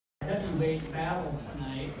heavyweight battle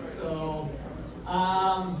tonight. So,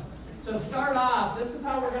 to start off, this is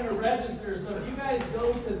how we're going to register. So if you guys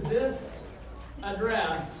go to this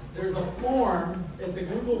address, there's a form. It's a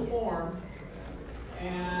Google form.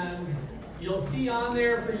 And you'll see on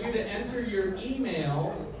there for you to enter your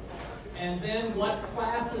email, and then what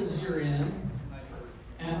classes you're in,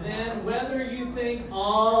 and then whether you think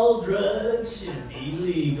all drugs should be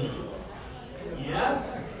legal.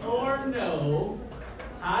 Yes or no?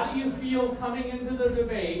 How do you feel coming into the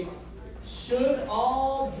debate? Should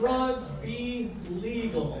all drugs be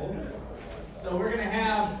legal? So we're going to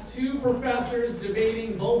have two professors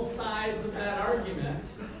debating both sides of that argument.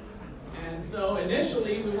 And so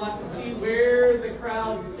initially we want to see where the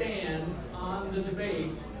crowd stands on the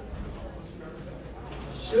debate.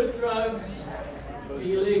 Should drugs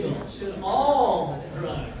be legal? Should all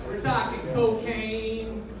drugs? We're talking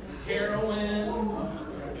cocaine, heroin,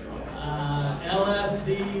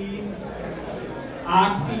 LSD,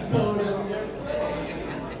 oxycodone.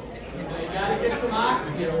 You gotta get some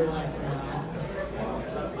oxy every once in a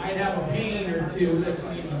while. Might have a pain or two that you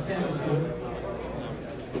need to tend to.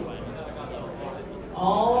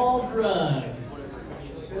 All drugs,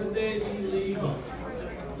 should they be legal?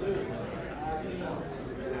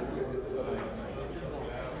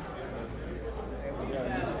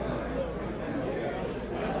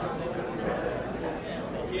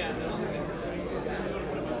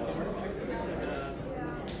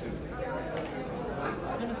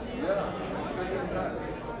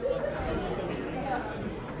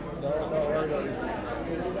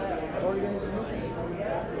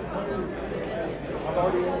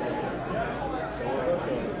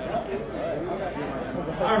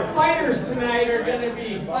 Our fighters tonight are going to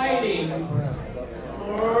be fighting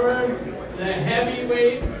for the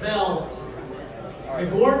heavyweight belt. The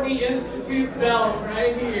Gwartney Institute belt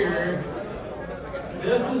right here.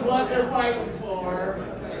 This is what they're fighting for.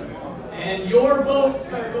 And your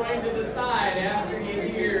votes are going to decide after you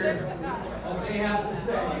hear what they have to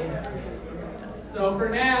say. So for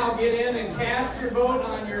now, get in and cast your vote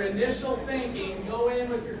on your initial thinking. Go in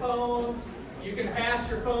with your phones. You can pass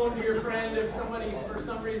your phone to your friend if somebody, for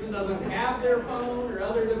some reason, doesn't have their phone or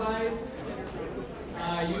other device.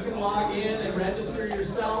 You can log in and register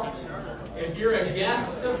yourself. If you're a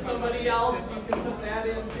guest of somebody else, you can put that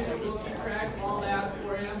in too. We'll keep track of all that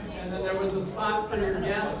for you. And then there was a spot for your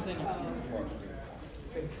guest.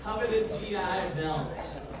 The coveted GI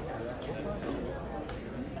belt.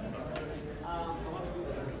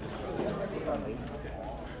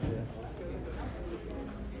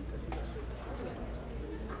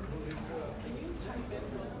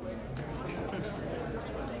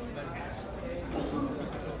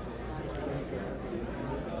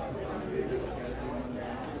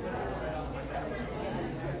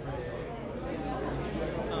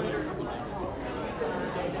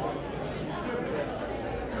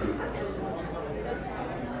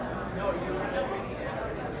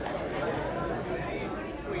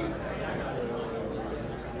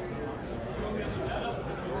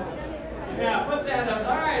 Yeah, put that up.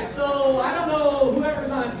 All right, so I don't know, whoever's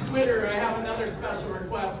on Twitter, I have another special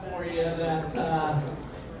request for you that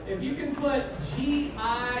if you can put GI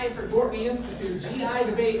for Gwartney Institute, GI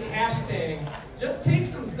debate hashtag, just take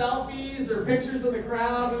some selfies or pictures of the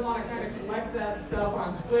crowd. We want to kind of collect that stuff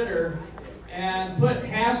on Twitter and put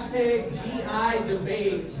hashtag GI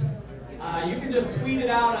debate. You can just tweet it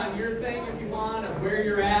out on your thing if you want of where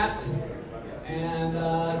you're at. And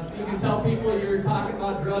you can tell people you're talking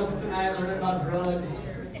about drugs tonight, learning about drugs.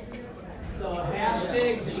 So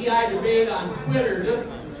hashtag GI debate on Twitter.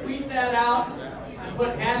 Just tweet that out and put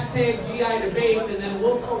hashtag GI debate, and then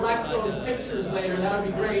we'll collect those pictures later. That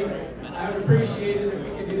would be great. I would appreciate it if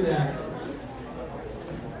we could do that.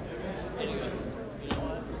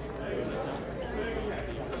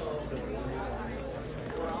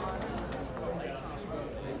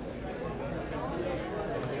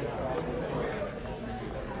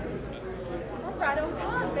 Right on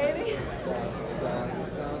time, baby.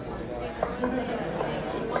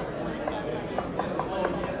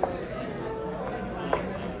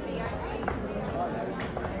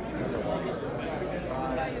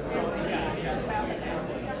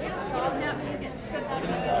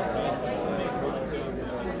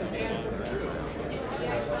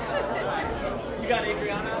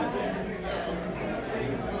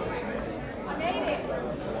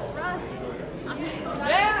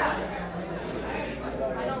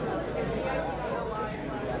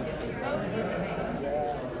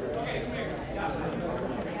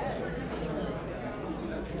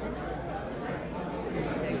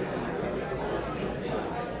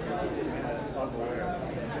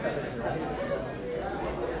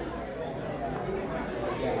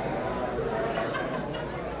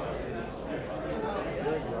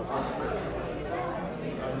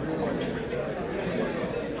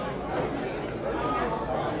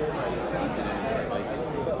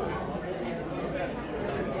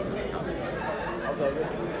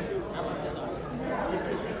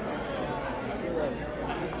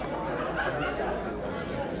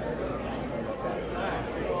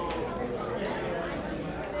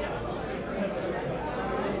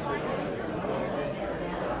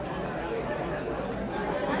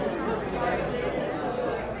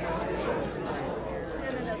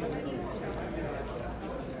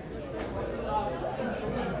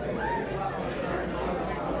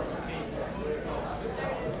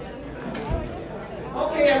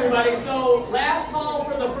 Everybody, so last call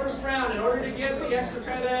for the first round. In order to get the extra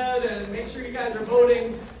credit and make sure you guys are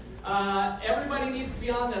voting, everybody needs to be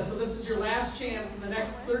on this. So this is your last chance. In the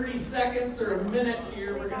next 30 seconds or a minute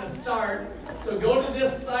here, we're going to start. So go to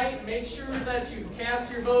this site, make sure that you've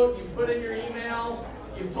cast your vote, you've put in your email,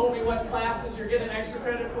 you've told me what classes you're getting extra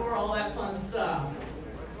credit for, all that fun stuff.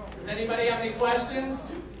 Does anybody have any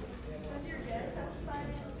questions?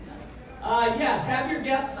 Yes, have your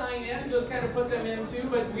guests sign in, just kind of put them in too,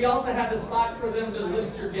 but we also have the spot for them to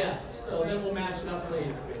list your guests, so then we'll match it up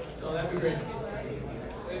later. So that'd be great.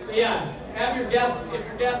 So yeah, have your guest, if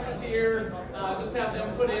your guest is here, just have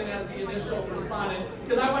them put in as the initial respondent,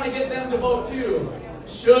 because I want to get them to vote too.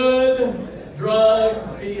 Should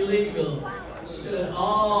drugs be legal? Should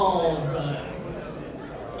all drugs,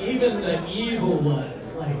 even the evil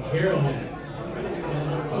ones like heroin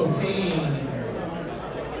and cocaine?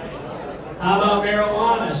 How about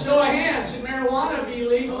marijuana? Show of hands, should marijuana be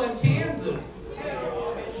legal in Kansas?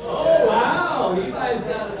 Oh wow, Levi's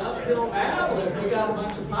got an uphill battle if we got a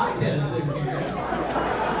bunch of potheads in here.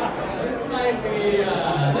 This might be a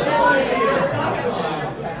tough one.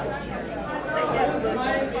 This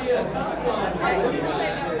might be a tough one for Levi.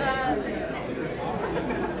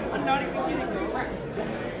 I'm not even kidding.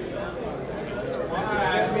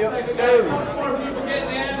 Alright, looks like we got a couple more people getting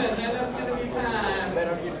in, and then that's going to be time.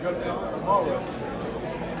 Better get drugged out tomorrow.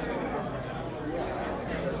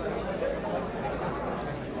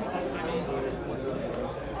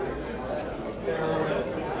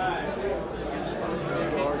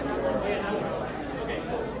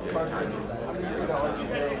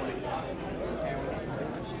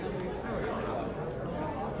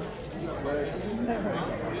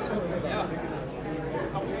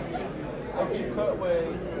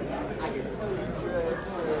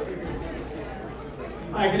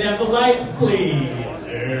 I can have the lights, please.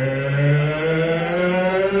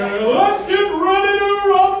 Let's get ready to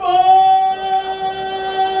rumble!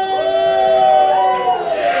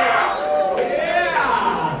 Yeah!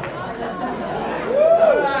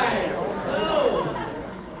 All right, so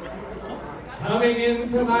coming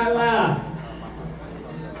into my left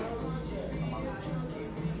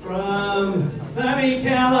from sunny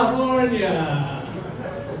California.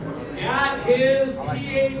 Got his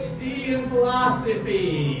PhD in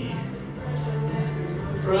philosophy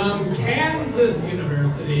from Kansas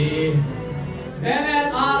University, and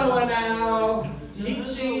at Ottawa now,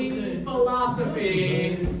 teaching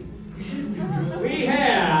philosophy. We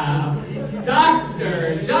have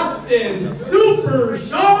Dr. Justin Super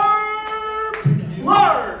Sharp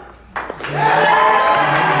Clarke.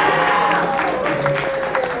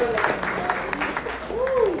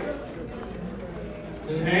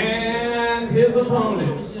 His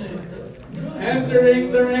opponent,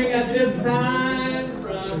 entering the ring at this time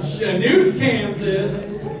from Chanute,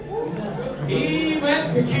 Kansas. He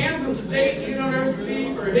went to Kansas State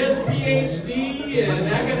University for his PhD in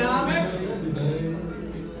economics.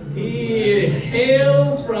 He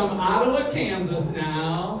hails from Ottawa, Kansas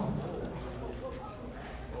now.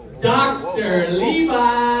 Dr.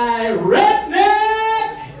 Levi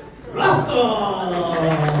Redneck Russell.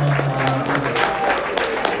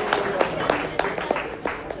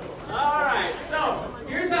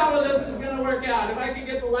 If I can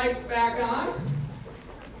get the lights back on.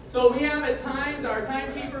 So we have it timed. Our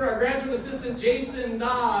timekeeper, our graduate assistant, Jason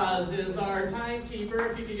Dawes, is our timekeeper.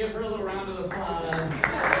 If you could give her a little round of applause.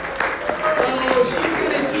 So she's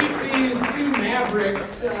going to keep these two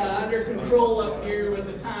mavericks under control up here with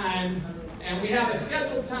the time. And we have a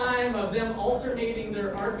scheduled time of them alternating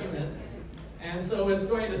their arguments. And so it's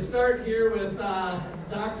going to start here with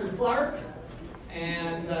Dr. Clarke.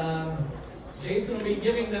 And Jason will be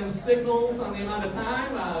giving them signals on the amount of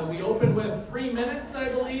time. We open with 3 minutes, I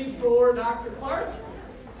believe, for Dr. Clarke.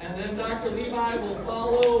 And then Dr. Levi will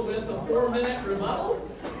follow with a 4-minute rebuttal.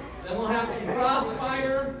 Then we'll have some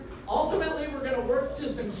crossfire. Ultimately, we're going to work to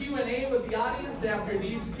some Q&A with the audience after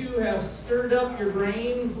these two have stirred up your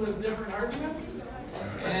brains with different arguments.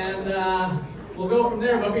 And we'll go from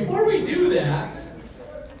there. But before we do that,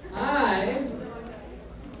 I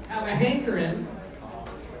have a hankering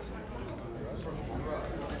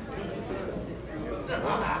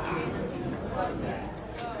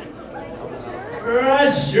for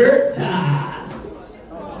a shirt toss?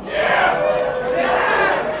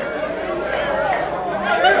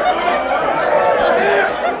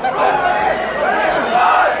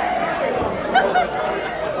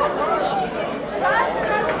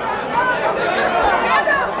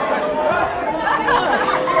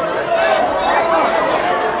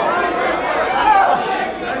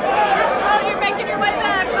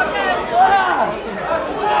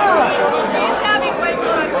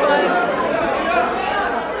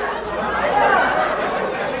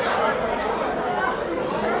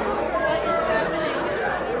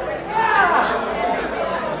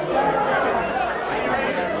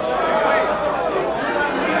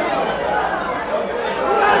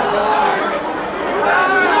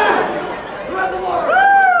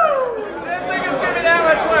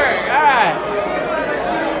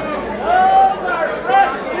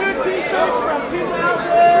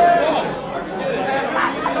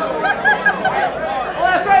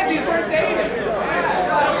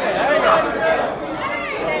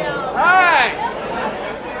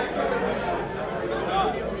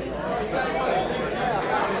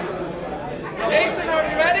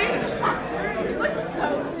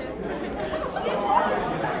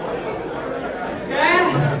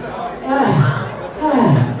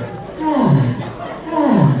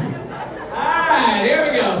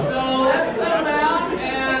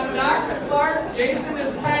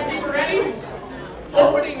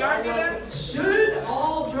 Should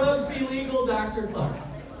all drugs be legal, Dr. Clarke?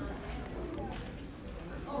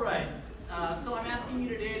 All right. So I'm asking you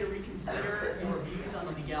today to reconsider your views on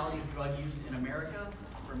the legality of drug use in America.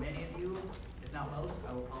 For many of you, if not most,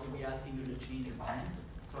 I will probably be asking you to change your mind.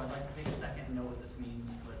 So I'd like to take a second and know what this means,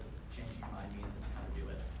 what changing your mind means, and how to do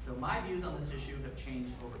it. So my views on this issue have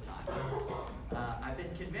changed over time. I've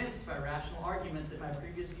been convinced by rational argument that my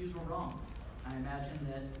previous views were wrong. I imagine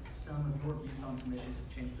that some of your views on some issues have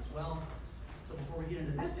changed as well. So before we get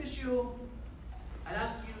into this issue, I'd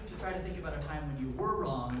ask you to try to think about a time when you were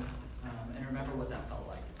wrong and remember what that felt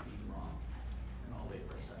like, being wrong. And I'll wait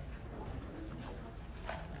for a second.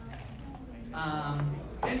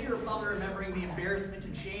 Many of you are probably remembering the embarrassment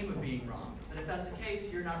and shame of being wrong. But if that's the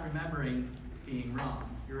case, you're not remembering being wrong.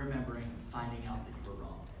 You're remembering finding out that you were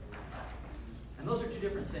wrong. And those are two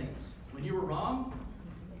different things. When you were wrong,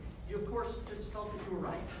 you of course just felt that you were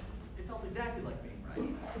right. It felt exactly like being right.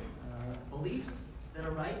 Beliefs that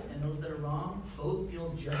are right and those that are wrong both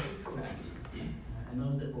feel just as correct. And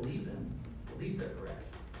those that believe them believe they're correct.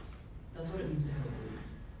 That's what it means to have a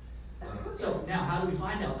belief. So now, how do we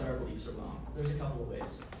find out that our beliefs are wrong? There's a couple of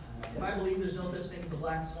ways. If I believe there's no such thing as a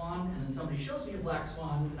black swan, and then somebody shows me a black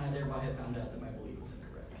swan, then I thereby have found out that my belief is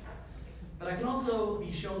incorrect. But I can also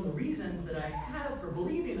be shown the reasons that I have for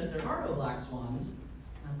believing that there are no black swans.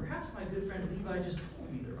 Perhaps my good friend Levi just told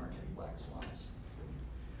me there aren't any black swans.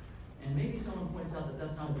 And maybe someone points out that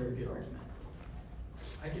that's not a very good argument.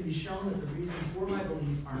 I can be shown that the reasons for my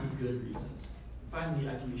belief aren't good reasons. Finally,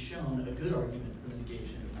 I can be shown a good argument for the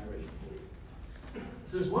negation of my original belief.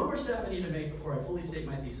 So there's one more step I need to make before I fully state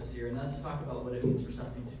my thesis here, and that's to talk about what it means for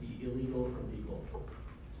something to be illegal or legal.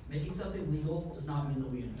 Making something legal does not mean that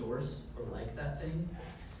we endorse or like that thing.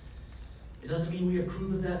 It doesn't mean we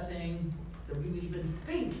approve of that thing, that we would even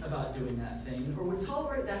think about doing that thing, or would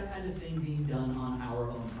tolerate that kind of thing being done on our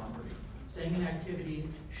own property. Saying an activity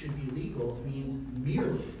should be legal means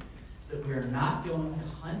merely that we are not going to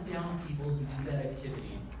hunt down people who do that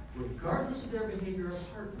activity, regardless of their behavior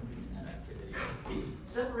apart from doing that activity.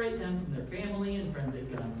 Separate them from their family and friends at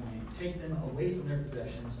gunpoint, take them away from their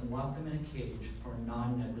possessions, and lock them in a cage for a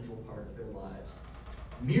non-negligible part of their lives.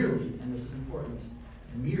 Merely, and this is important,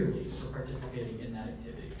 merely for participating in that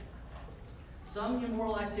activity. Some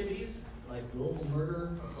immoral activities, like willful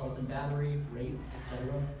murder, assault and battery, rape,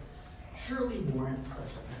 etc., surely warrant such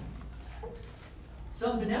a penalty.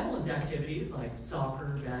 Some benevolent activities, like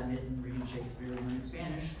soccer, badminton, reading Shakespeare, learning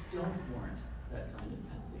Spanish, don't warrant that kind of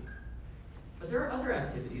penalty. But there are other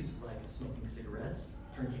activities, like smoking cigarettes,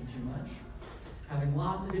 drinking too much, having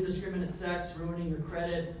lots of indiscriminate sex, ruining your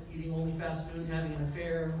credit, eating only fast food, having an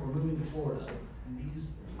affair, or moving to Florida. And these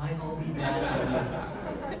might all be bad ideas.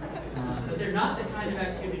 But they're not the kind of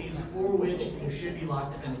activities for which you should be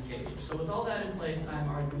locked up in a cage. So with all that in place, I'm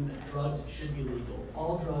arguing that drugs should be legal.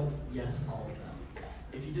 All drugs, yes, all of them.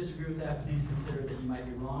 If you disagree with that, please consider that you might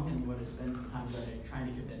be wrong and you want to spend some time trying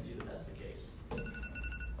to convince you that that's the case.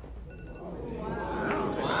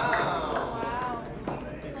 Wow.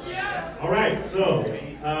 Yeah. All right, so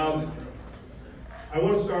I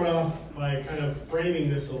want to start off by kind of framing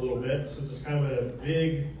this a little bit, since it's kind of a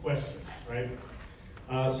big question, right?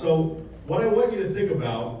 So what I want you to think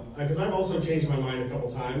about, because I've also changed my mind a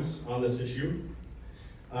couple times on this issue,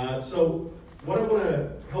 So what I want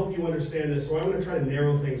to help you understand is, so I'm going to try to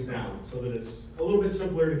narrow things down so that it's a little bit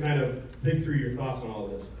simpler to kind of think through your thoughts on all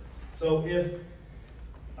of this. So if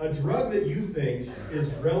a drug that you think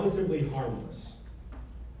is relatively harmless,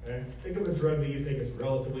 okay? Think of a drug that you think is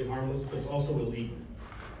relatively harmless, but it's also illegal,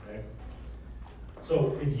 okay?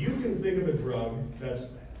 So if you can think of a drug that's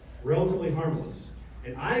relatively harmless,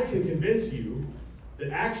 and I can convince you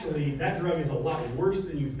that actually that drug is a lot worse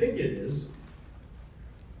than you think it is,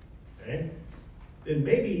 okay, then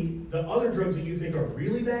maybe the other drugs that you think are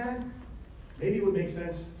really bad, maybe it would make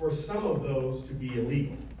sense for some of those to be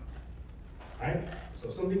illegal, right? So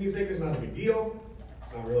something you think is not a big deal,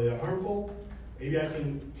 it's not really that harmful, maybe I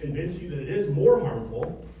can convince you that it is more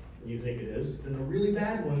harmful than you think it is, then the really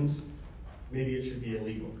bad ones, maybe it should be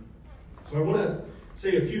illegal. So I want to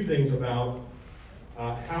say a few things about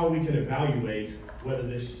how we can evaluate whether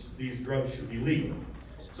these drugs should be legal.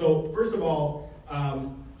 So first of all,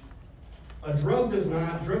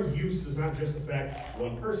 drug use does not just affect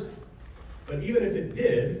one person. But even if it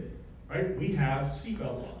did, right, we have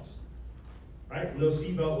seatbelt laws, right? And those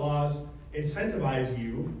seatbelt laws incentivize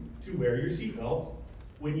you to wear your seatbelt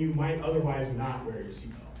when you might otherwise not wear your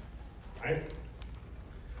seatbelt, right?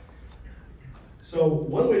 So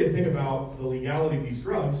one way to think about the legality of these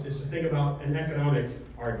drugs is to think about an economic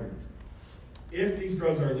argument. If these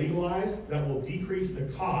drugs are legalized, that will decrease the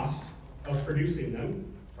cost of producing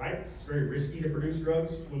them, right? It's very risky to produce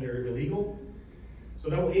drugs when they're illegal. So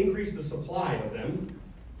that will increase the supply of them.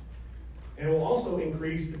 And it will also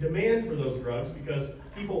increase the demand for those drugs because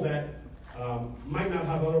people that might not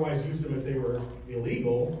have otherwise used them if they were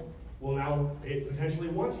illegal will now potentially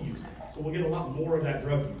want to use them. So we'll get a lot more of that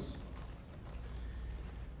drug use.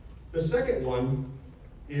 The second one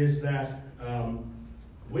is that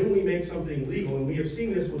when we make something legal, and we have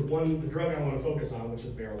seen this with the drug I want to focus on, which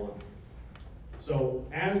is marijuana. So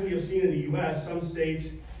as we have seen in the US, some states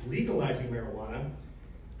legalizing marijuana,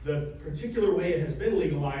 the particular way it has been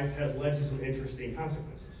legalized has led to some interesting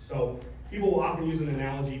consequences. So people will often use an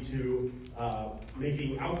analogy to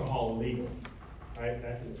making alcohol illegal, right,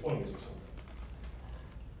 back in the 20s or something.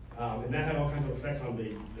 And that had all kinds of effects on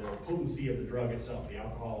the potency of the drug itself, the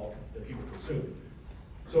alcohol that people consume.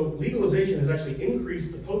 So legalization has actually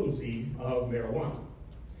increased the potency of marijuana.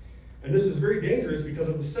 And this is very dangerous because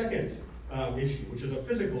of the second issue, which is a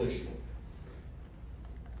physical issue.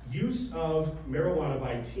 Use of marijuana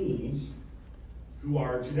by teens who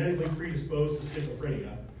are genetically predisposed to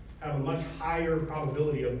schizophrenia have a much higher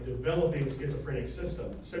probability of developing schizophrenic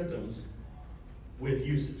symptoms with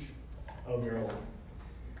usage of marijuana.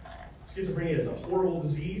 Schizophrenia is a horrible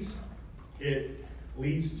disease. It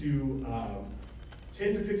leads to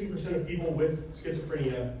 10 to 15% of people with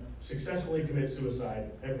schizophrenia successfully commit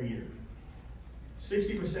suicide every year.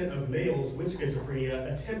 60% of males with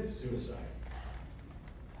schizophrenia attempt suicide.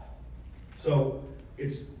 So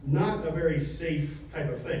it's not a very safe type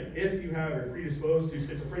of thing. If you are predisposed to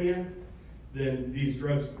schizophrenia, then this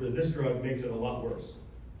drug makes it a lot worse.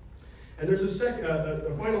 And there's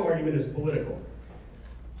a final argument is political.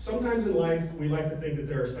 Sometimes in life, we like to think that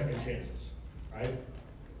there are second chances, right?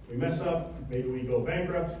 We mess up, maybe we go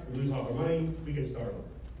bankrupt, we lose all our money, we can start over,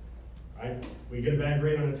 right? We get a bad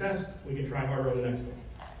grade on a test, we can try harder on the next one.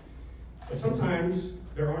 But sometimes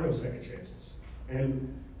there are no second chances.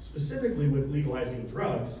 And specifically with legalizing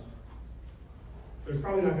drugs, there's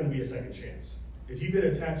probably not going to be a second chance. If you get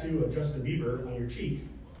a tattoo of Justin Bieber on your cheek,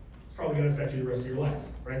 it's probably going to affect you the rest of your life,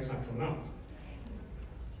 right? It's not coming off.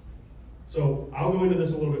 So I'll go into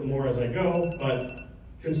this a little bit more as I go, but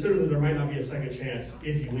consider that there might not be a second chance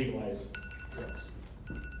if you legalize drugs.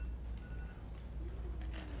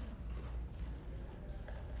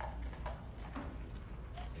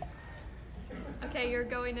 Okay, you're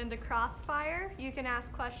going into crossfire. You can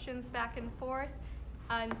ask questions back and forth.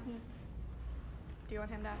 Do you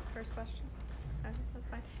want him to ask the first question? Okay, that's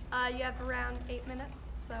fine. You have around 8 minutes,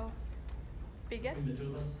 so be good. In the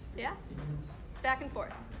two of us? Yeah. 8 minutes. Back and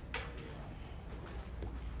forth.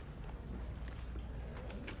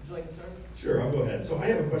 Would you like to start? Sure, I'll go ahead. So I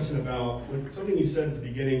have a question about something you said at the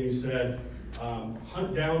beginning. You said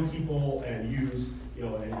hunt down people and use,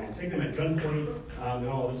 and take them at gunpoint and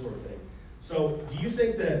all this sort of thing. So do you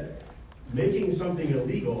think that making something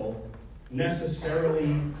illegal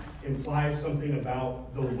necessarily implies something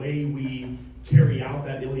about the way we carry out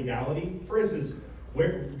that illegality? For instance,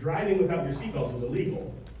 driving without your seatbelt is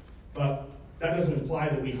illegal, but that doesn't imply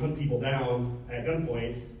that we hunt people down at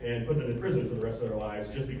gunpoint and put them in prison for the rest of their lives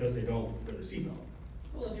just because they don't wear their seatbelt.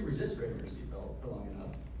 Well, if you resist wearing your seatbelt for long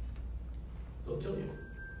enough, they'll kill you.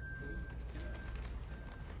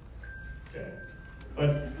 Okay.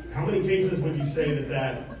 But how many cases would you say that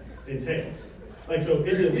that entails? Like, so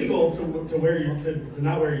it's illegal to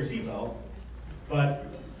not wear your seatbelt, but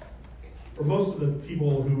for most of the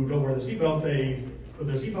people who don't wear the seatbelt, they put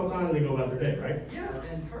their seatbelts on and they go about their day, right? Yeah,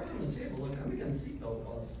 and cards on the table. Look, I'm against seatbelt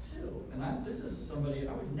laws too. And this is somebody,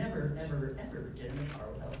 I would never, ever, ever get in a car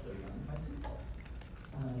without putting on my seatbelt.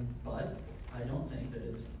 But I don't think that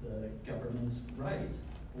it's the government's right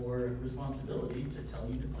or responsibility to tell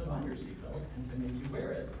you to put on your seatbelt and to make you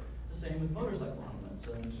wear it. The same with motorcycle helmets.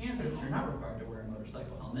 So in Kansas, you're not required to wear a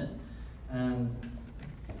motorcycle helmet.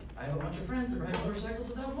 I have a bunch of friends that ride motorcycles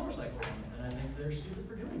without motorcycle helmets, and I think they're stupid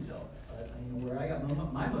for doing so. But where I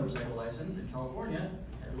got my motorcycle license in California,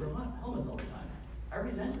 I had to wear helmets all the time. I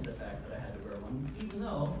resented the fact that I had to wear one, even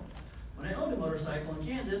though when I owned a motorcycle in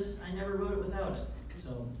Kansas, I never rode it without it.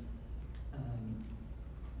 So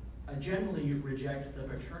I generally reject the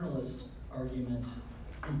paternalist argument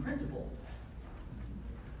in principle.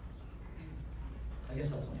 I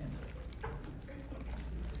guess that's my answer.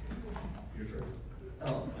 Your turn.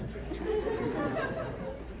 Oh.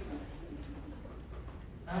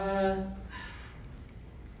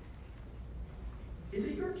 Is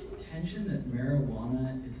it your contention that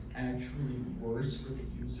marijuana is actually worse for the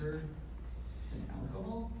user than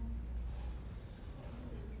alcohol?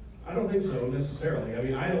 I don't think so necessarily. I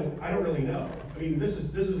mean, I don't really know. I mean, this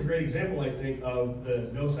is a great example, I think, of the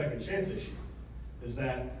no second chance issue. Is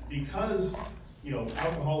that because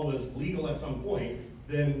alcohol was legal at some point,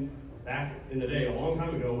 then back in the day, a long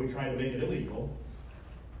time ago, we tried to make it illegal,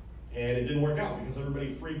 and it didn't work out because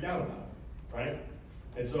everybody freaked out about it, right?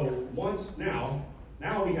 And so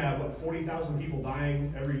now we have, 40,000 people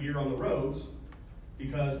dying every year on the roads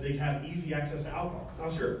because they have easy access to alcohol. Now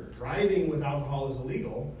sure, driving with alcohol is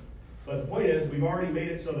illegal, but the point is we've already made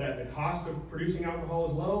it so that the cost of producing alcohol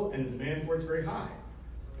is low and the demand for it is very high.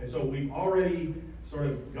 And so we've already sort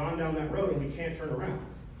of gone down that road and we can't turn around.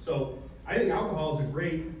 So I think alcohol is a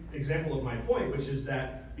great example of my point, which is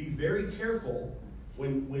that be very careful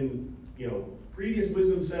when previous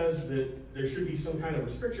wisdom says that there should be some kind of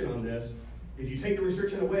restriction on this. If you take the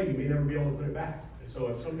restriction away, you may never be able to put it back. And so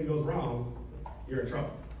if something goes wrong, you're in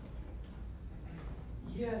trouble.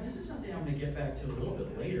 Yeah, this is something I'm going to get back to a little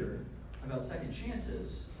bit later about second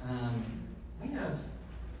chances. We have,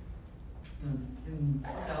 in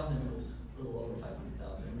 2000 it was a little over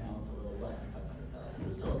 500,000. Now it's a little less than 500,000,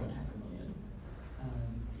 but still around 500,000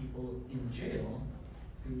 people in jail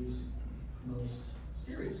whose most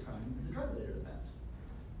serious crime is a drug-related offense.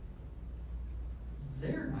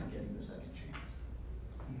 They're not getting the second chance.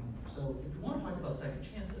 So if we want to talk about second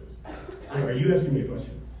chances... So are you asking me a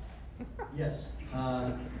question? Yes.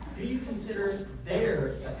 Do you consider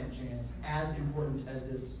their second chance as important as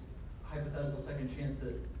this hypothetical second chance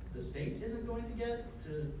that the state isn't going to get?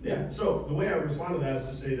 Yeah, so the way I would respond to that is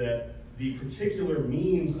to say that the particular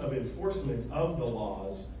means of enforcement of the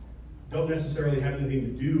laws don't necessarily have anything to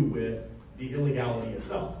do with the illegality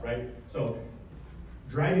itself, right? So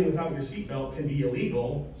driving without your seatbelt can be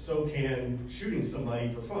illegal, so can shooting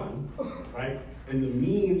somebody for fun, right? And the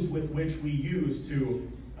means with which we use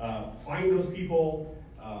to find those people,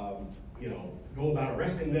 go about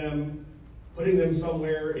arresting them, putting them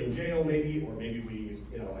somewhere in jail maybe, or maybe we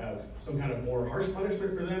have some kind of more harsh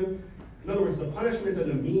punishment for them. In other words, the punishment and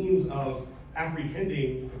the means of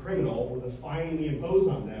apprehending the criminal or the fine we impose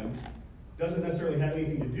on them doesn't necessarily have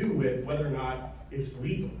anything to do with whether or not it's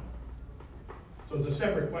legal. So it's a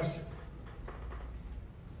separate question,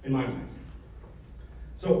 in my mind.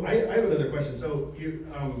 So I have another question. So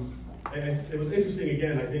it was interesting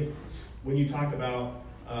again, I think, when you talk about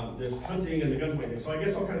this hunting and the gunpoint thing. So I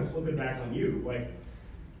guess I'll kind of flip it back on you. Like,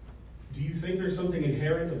 do you think there's something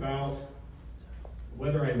inherent about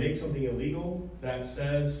whether I make something illegal that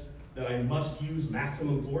says that I must use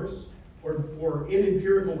maximum force? Or in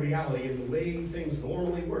empirical reality, in the way things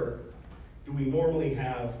normally work, do we normally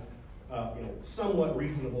have somewhat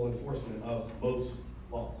reasonable enforcement of most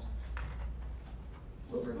laws?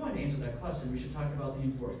 Well, if we're going to answer that question, we should talk about the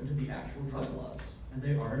enforcement of the actual drug laws. And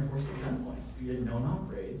they are enforced at gunpoint. We had no-knock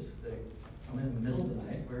raids that come in the middle of the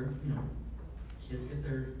night where, kids get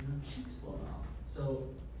their cheeks blown off. So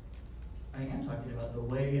I am talking about the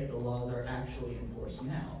way the laws are actually enforced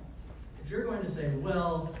now. If you're going to say,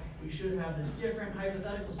 well, we should have this different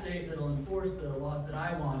hypothetical state that'll enforce the laws that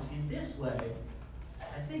I want in this way,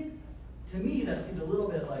 I think, to me, that seemed a little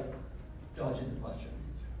bit like dodging the question.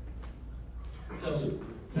 So,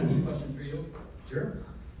 that's a question for you. Sure.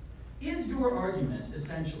 Is your argument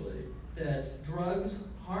essentially that drugs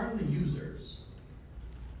harm the users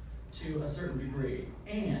to a certain degree,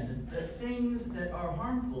 and that things that are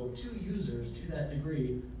harmful to users to that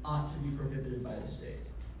degree ought to be prohibited by the state?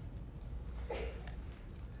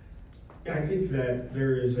 Yeah, I think that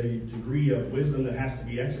there is a degree of wisdom that has to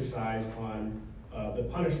be exercised on the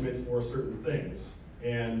punishment for certain things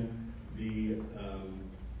and the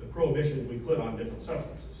prohibitions we put on different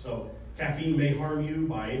substances. So caffeine may harm you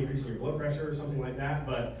by increasing your blood pressure or something like that,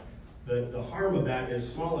 but the harm of that is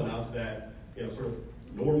small enough that, sort of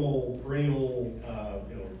normal, perennial,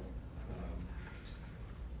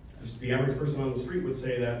 just the average person on the street would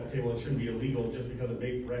say that, okay, well, it shouldn't be illegal just because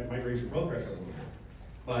it might raise your blood pressure a little bit.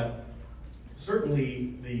 But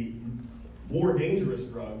certainly the more dangerous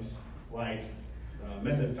drugs like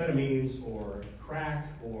methamphetamines or crack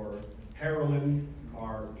or heroin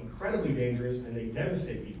are incredibly dangerous and they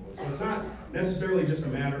devastate people. And so it's not necessarily just a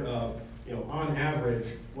matter of, on average,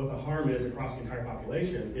 what the harm is across the entire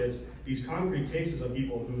population. It's these concrete cases of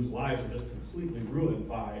people whose lives are just completely ruined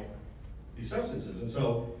by these substances. And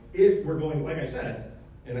so if we're going, like I said,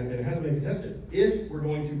 and it hasn't been contested, if we're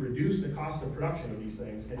going to reduce the cost of production of these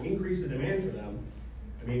things and increase the demand for them,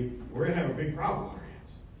 I mean, we're going to have a big problem on our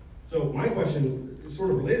hands. So my question,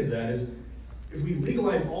 sort of related to that, is if we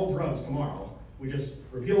legalize all drugs tomorrow, we just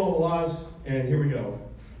repeal all the laws, and here we go.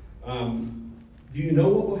 Do you know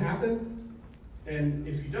what will happen? And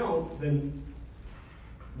if you don't, then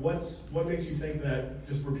what makes you think that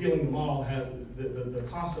just repealing them all, the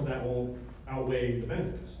cost of that will outweigh the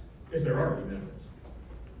benefits, if there are any benefits?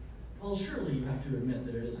 Well, surely you have to admit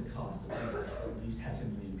that it is a cost of at least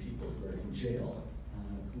 500,000 people who are in jail,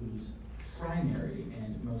 whose primary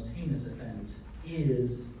and most heinous offense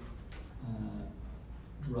is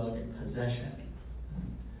drug possession.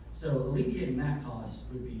 So alleviating that cost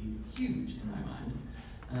would be huge in my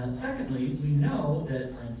mind. Secondly, we know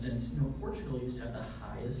that, for instance, Portugal used to have the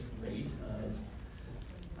highest rate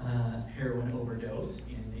of heroin overdose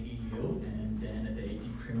in the EU, and then they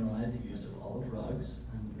decriminalized the use of all drugs,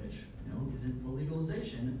 which isn't full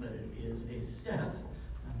legalization, but it is a step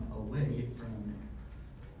away from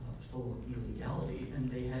full illegality. And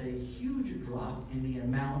they had a huge drop in the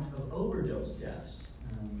amount of overdose deaths.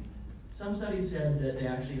 Some studies said that they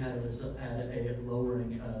actually had a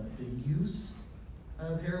lowering of the use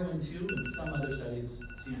of heroin too, and some other studies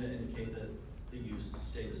seem to indicate that the use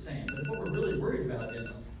stayed the same. But if what we're really worried about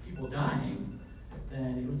is people dying,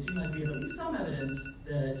 then it would seem like we have at least some evidence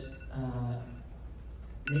that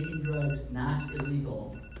making drugs not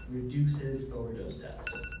illegal reduces overdose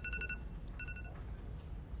deaths.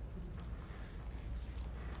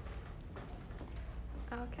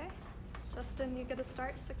 Okay. Justin, you get to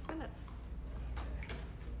start, 6 minutes.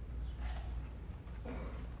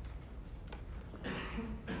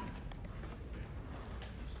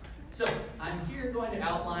 So, I'm here going to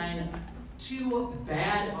outline 2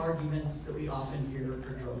 bad arguments that we often hear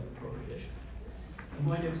for drug prohibition. I'm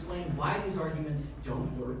going to explain why these arguments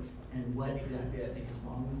don't work and what exactly I think is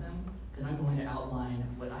wrong with them. Then I'm going to outline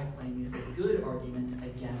what I claim is a good argument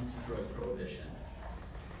against drug prohibition.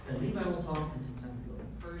 Then Levi will talk, and since I'm going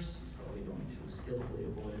first, he's probably going to skillfully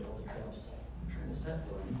avoid all the traps I'm trying to set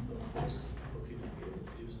for him, but of course, I hope he will be able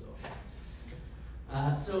to do so.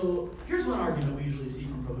 So here's one argument we usually see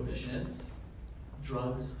from prohibitionists.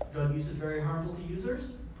 Drug use is very harmful to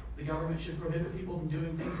users. The government should prohibit people from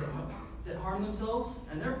doing things that harm themselves,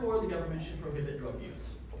 and therefore the government should prohibit drug use.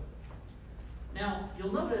 Now,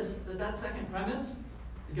 you'll notice that second premise,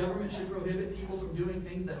 the government should prohibit people from doing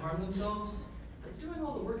things that harm themselves, that's doing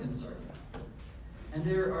all the work in this argument. And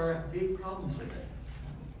there are big problems with it.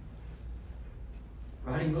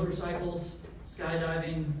 Riding motorcycles,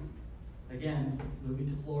 skydiving, again, moving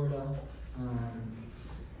to Florida,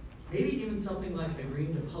 maybe even something like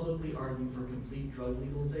agreeing to publicly argue for complete drug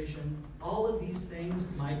legalization. All of these things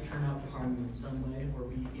might turn out to harm you in some way or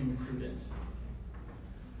be imprudent.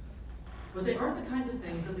 But they aren't the kinds of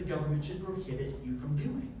things that the government should prohibit you from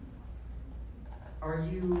doing.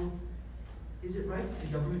 Is it right for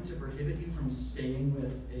the government to prohibit you from staying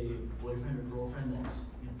with a boyfriend or girlfriend that's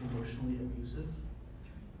emotionally abusive?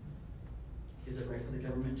 Is it right for the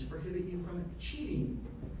government to prohibit you from cheating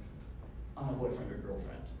on a boyfriend or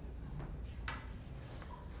girlfriend?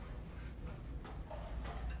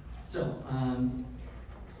 So,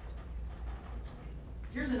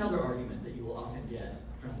 here's another argument that you will often get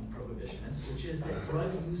from prohibitionists, which is that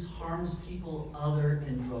drug use harms people other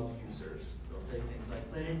than drug users. They'll say things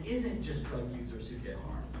like, but it isn't just drug users who get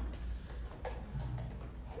harmed.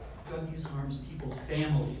 Drug use harms people's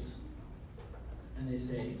families. And they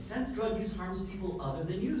say, since drug use harms people other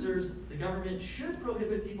than users, the government should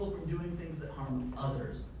prohibit people from doing things that harm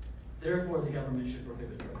others. Therefore, the government should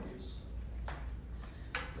prohibit drug use.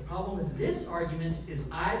 The problem with this argument is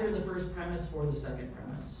either the first premise or the second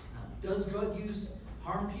premise. Does drug use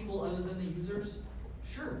harm people other than the users?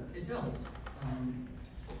 Sure, it does.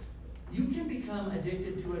 You can become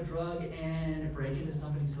addicted to a drug and break into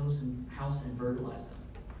somebody's house and burglarize them.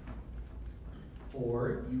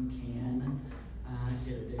 Or you can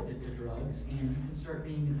get addicted to drugs and you can start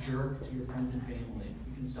being a jerk to your friends and family.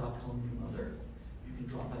 You can stop calling your mother. You can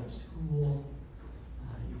drop out of school.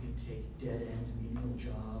 You can take dead-end menial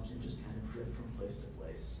jobs and just kind of drift from place to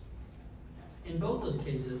place. In both those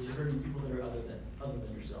cases, you're hurting people that are other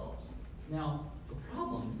than yourselves. Now, the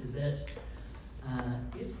problem is that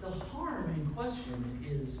if the harm in question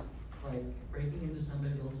is like breaking into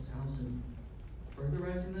somebody else's house and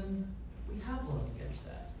burglarizing them, we have laws against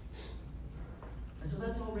that. And so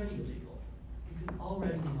that's already illegal. You can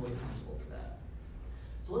already be held accountable for that.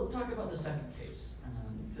 So let's talk about the second case,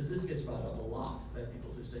 because this gets brought up a lot by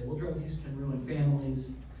people who say, well, drug use can ruin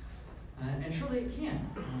families, and surely it can.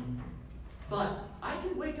 But I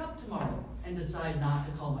can wake up tomorrow and decide not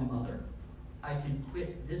to call my mother. I can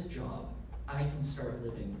quit this job. I can start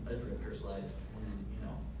living a drifter's life and,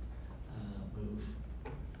 move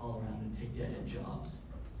all around and take dead-end jobs.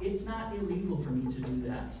 It's not illegal for me to do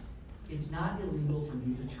that. It's not illegal for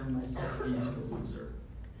me to turn myself into a loser.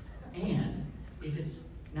 And if it's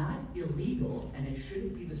not illegal, and it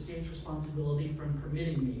shouldn't be the state's responsibility from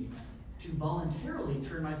permitting me to voluntarily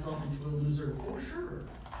turn myself into a loser for sure,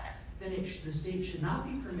 then the state should not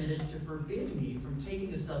be permitted to forbid me from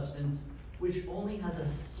taking a substance which only has a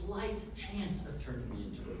slight chance of turning me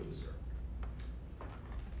into a loser.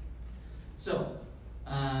 So,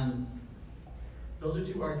 those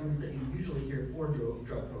are two arguments that you usually hear for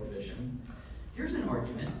drug prohibition. Here's an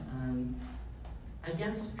argument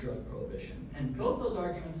against drug prohibition. And both those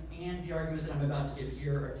arguments and the argument that I'm about to give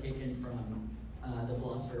here are taken from the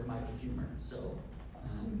philosopher Michael Huemer. So,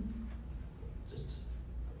 just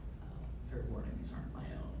fair warning, these aren't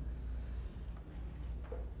my own.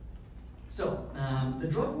 So, the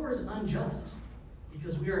drug war is unjust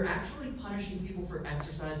because we are actually punishing people for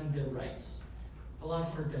exercising their rights.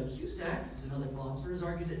 Philosopher Doug Husak, who's another philosopher, has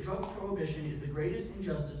argued that drug prohibition is the greatest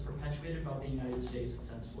injustice perpetuated by the United States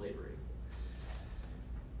since slavery.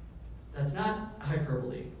 That's not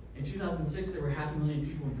hyperbole. In 2006, there were 500,000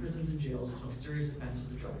 people in prisons and jails whose most serious offense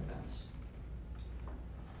was a drug offense.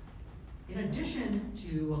 In addition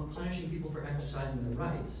to punishing people for exercising their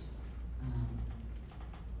rights,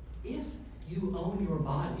 if you own your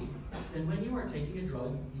body, then when you are taking a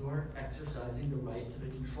drug, you are exercising the right to the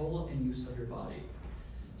control and use of your body.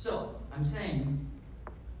 So, I'm saying,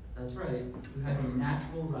 that's right, you have a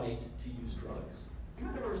natural right to use drugs. You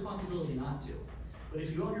don't have a responsibility not to. But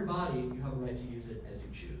if you own your body, you have a right to use it as you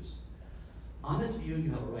choose. On this view, you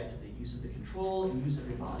have a right to the use of the control and use of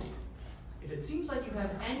your body. If it seems like you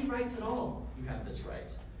have any rights at all, you have this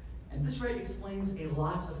right. And this right explains a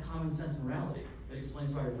lot of common sense morality. It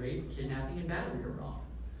explains why rape, kidnapping, and battery are wrong.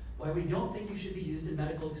 Why we don't think you should be used in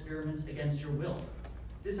medical experiments against your will.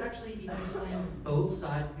 This actually even explains both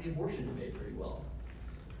sides of the abortion debate pretty well.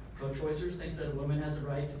 Pro-choicers think that a woman has a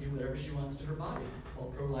right to do whatever she wants to her body, while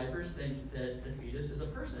pro-lifers think that the fetus is a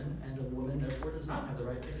person, and a woman therefore does not have the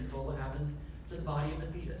right to control what happens to the body of the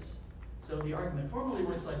fetus. So the argument formally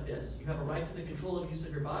works like this. You have a right to the control of use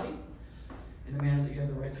of your body, in the manner that you have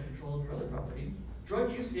the right to control of your other property.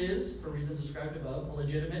 Drug use is, for reasons described above, a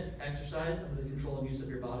legitimate exercise of the control and use of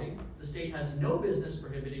your body. The state has no business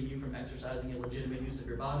prohibiting you from exercising a legitimate use of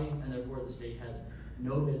your body, and therefore the state has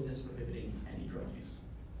no business prohibiting any drug use.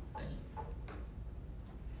 Thank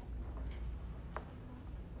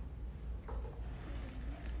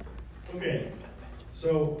you. Okay,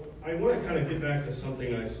 so I want to kind of get back to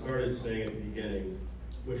something I started saying at the beginning,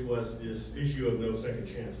 which was this issue of no second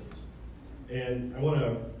chances. And I want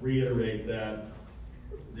to reiterate that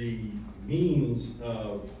the means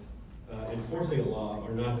of enforcing a law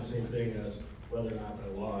are not the same thing as whether or not the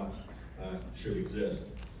law should exist.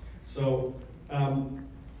 So I'm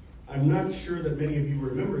not sure that many of you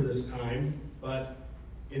remember this time, but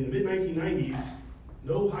in the mid-1990s,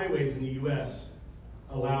 no highways in the US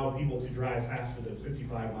allow people to drive faster than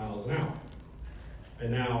 55 miles an hour.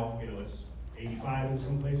 And now, it's 85 in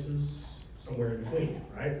some places, somewhere in between,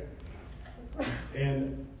 right?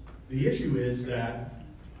 And the issue is that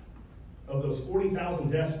of those 40,000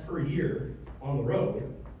 deaths per year on the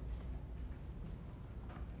road,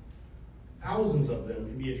 thousands of them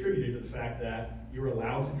can be attributed to the fact that you're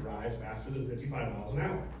allowed to drive faster than 55 miles an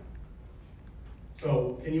hour.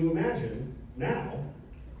 So can you imagine now,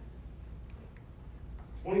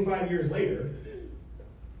 25 years later,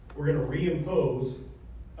 we're going to reimpose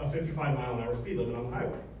a 55 mile an hour speed limit on the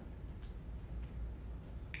highway?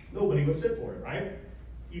 Nobody would sit for it, right?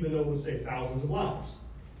 Even though it would save thousands of lives.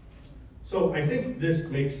 So I think this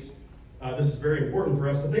is very important for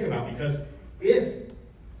us to think about, because if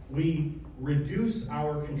we reduce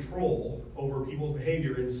our control over people's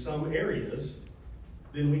behavior in some areas,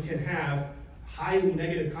 then we can have highly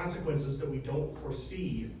negative consequences that we don't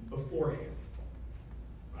foresee beforehand,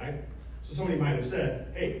 right? So somebody might have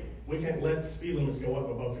said, hey, we can't let speed limits go up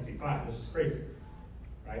above 55. This is crazy,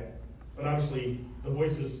 right? But obviously, the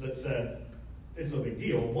voices that said, it's no big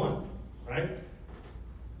deal, won, right?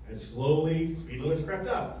 And slowly, speed limits crept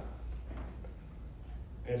up.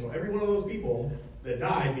 And so every one of those people that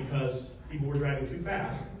died because people were driving too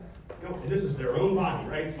fast, and this is their own body,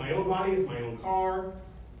 right? It's my own body, it's my own car.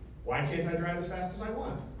 Why can't I drive as fast as I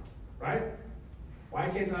want, right? Why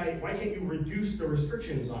can't you reduce the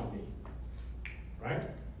restrictions on me, right?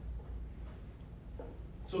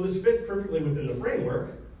 So this fits perfectly within the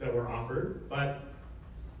framework that we're offered, but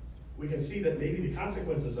we can see that maybe the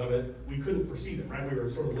consequences of it, we couldn't foresee them, right? We were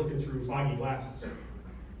sort of looking through foggy glasses,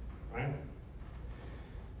 right?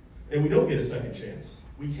 And we don't get a second chance.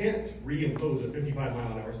 We can't reimpose a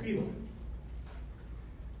 55-mile-an-hour speed limit.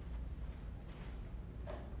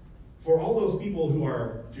 For all those people who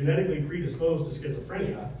are genetically predisposed to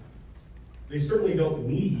schizophrenia, they certainly don't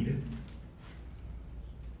need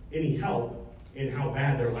any help in how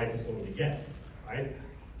bad their life is going to get, right?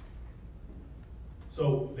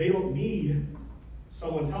 So they don't need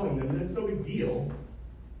someone telling them that it's no big deal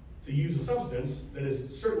to use a substance that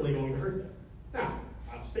is certainly going to hurt them. Now,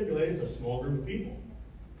 I'll stipulate it's a small group of people,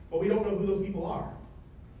 but we don't know who those people are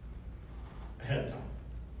ahead of time.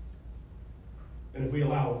 And if we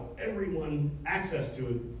allow everyone access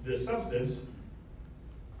to this substance,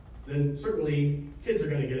 then certainly kids are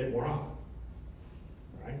going to get it more often,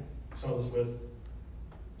 right? We saw this with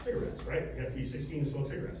cigarettes, right? You have to be 16 to smoke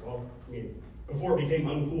cigarettes. Well, I mean, before it became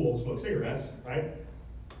uncool to smoke cigarettes, right?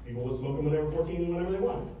 People would smoke them when they were 14, whenever they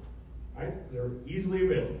wanted, right? They're easily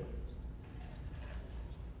available.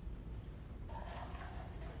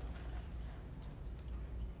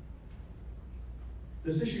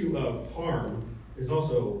 This issue of harm is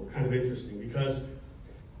also kind of interesting because,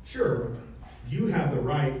 sure, you have the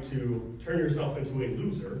right to turn yourself into a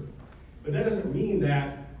loser, but that doesn't mean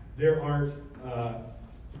that there aren't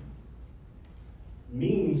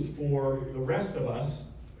means for the rest of us,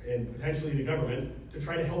 and potentially the government, to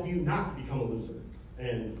try to help you not become a loser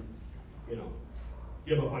and,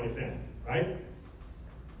 give up on your family, right?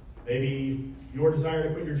 Maybe your desire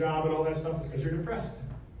to quit your job and all that stuff is because you're depressed,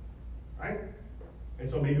 right? And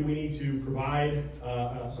so maybe we need to provide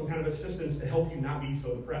some kind of assistance to help you not be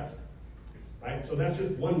so depressed, right? So that's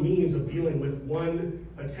just one means of dealing with one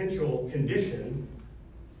potential condition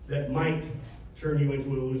that might turn you into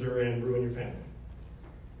a loser and ruin your family.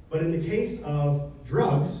 But in the case of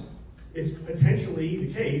drugs, it's potentially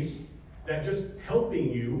the case that just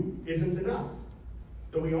helping you isn't enough.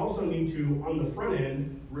 So we also need to, on the front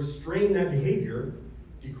end, restrain that behavior,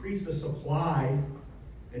 decrease the supply,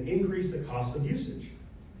 and increase the cost of usage.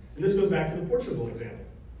 And this goes back to the Portugal example.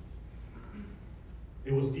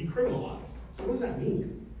 It was decriminalized. So what does that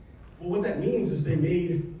mean? Well, what that means is they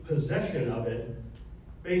made possession of it,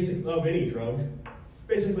 of any drug,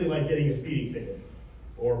 basically like getting a speeding ticket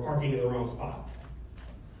or parking in the wrong spot,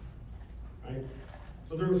 right?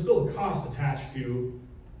 So there was still a cost attached to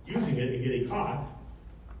using it and getting caught,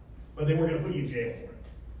 but they weren't going to put you in jail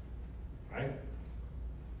for it, right?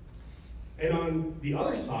 And on the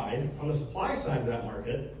other side, on the supply side of that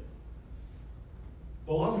market,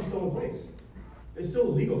 the laws are still in place. It's still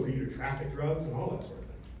illegal for you to traffic drugs and all that sort of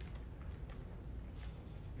thing.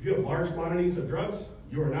 If you have large quantities of drugs,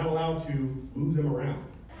 you are not allowed to move them around.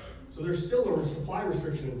 So there's still a supply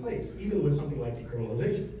restriction in place, even with something like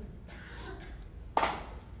decriminalization.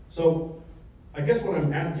 So I guess what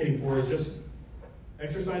I'm advocating for is just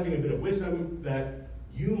exercising a bit of wisdom that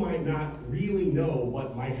you might not really know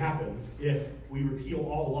what might happen if we repeal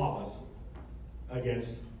all laws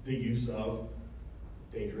against the use of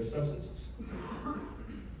dangerous substances.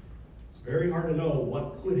 It's very hard to know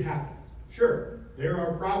what could happen. Sure, there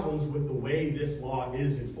are problems with the way this law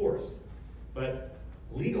is enforced, but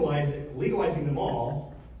legalizing them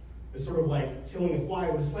all is sort of like killing a fly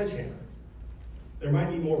with a sledgehammer. There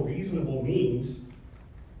might be more reasonable means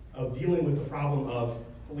of dealing with the problem of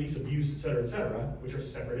police abuse, et cetera, which are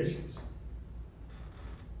separate issues.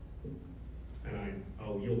 And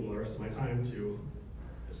I'll yield the rest of my time to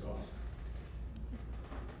Ms. Goss.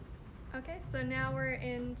 Okay, so now we're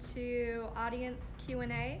into audience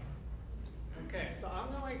Q&A. Okay, so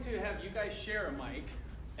I'm going to have you guys share a mic,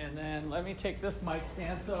 and then let me take this mic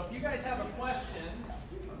stand. So if you guys have a question,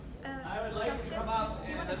 I would like to come up,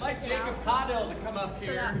 and I'd like Jacob Caudill to come up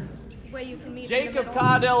here. So that way you can meet Jacob in the middle.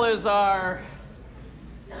 Caudill is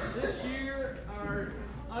this year our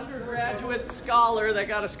undergraduate scholar that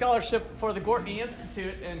got a scholarship for the Gwartney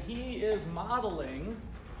Institute, and he is modeling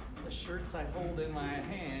the shirts I hold in my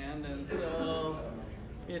hand. And so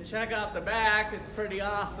you check out the back, it's pretty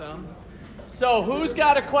awesome. So who's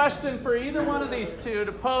got a question for either one of these two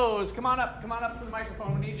to pose? Come on up to the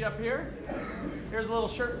microphone. We need you up here. Here's a little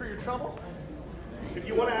shirt for your trouble. If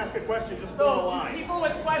you want to ask a question, just fill a line. People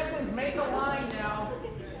with questions, make a line now.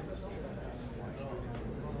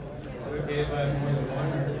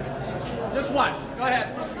 Just one. Go ahead.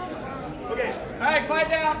 Okay. All right, quiet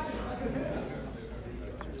down.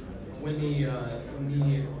 When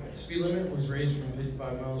the speed limit was raised from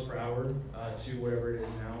 55 miles per hour to whatever it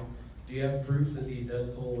is now, do you have proof that the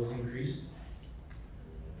death toll was increased?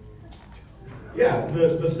 Yeah,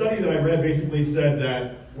 the study that I read basically said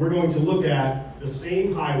that we're going to look at the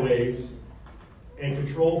same highways and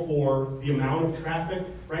control for the amount of traffic,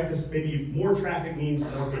 right? Because maybe more traffic means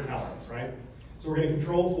more fatalities, right? So we're going to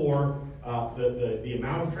control for the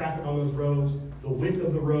amount of traffic on those roads, the width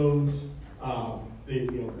of the roads, how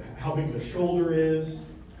big the shoulder is,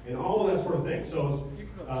 and all of that sort of thing. So it's,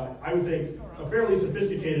 I would think, a fairly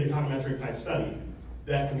sophisticated econometric type study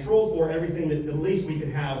that controls for everything that at least we could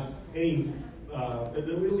have any, at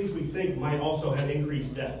least we think might also have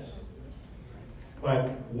increased deaths.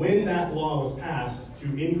 But when that law was passed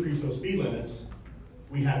to increase those speed limits,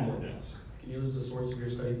 we had more deaths. Can you list the source of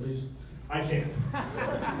your study, please? I can't.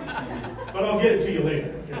 But I'll get it to you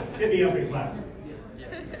later. Hit me up in class.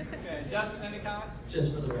 Okay, Justin, any comments?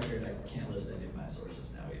 Just for the record, I can't list any of my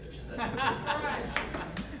sources now either. So that's All right.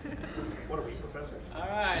 What are we, professors? All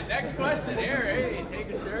right, next question here. Hey,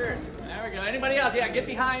 take a shirt. There we go. Anybody else? Yeah, get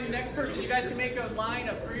behind the next person. You guys can make a line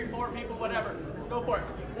of 3 or 4 people, whatever. Go for it.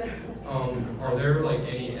 Are there like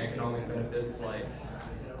any economic benefits, like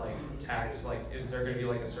tax? Like, is there going to be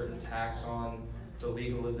like a certain tax on the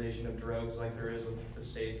legalization of drugs, like there is with the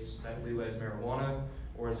states that legalize marijuana,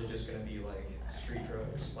 or is it just going to be like street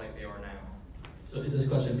drugs, like they are now? So is this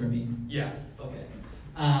question for me? Yeah. Okay.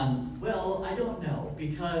 Well, I don't know,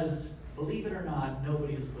 because believe it or not,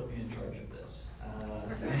 nobody has put me in charge of this.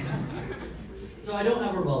 So I don't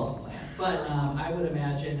have a rollout plan, but I would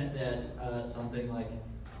imagine that something like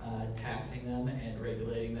taxing them and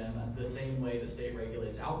regulating them the same way the state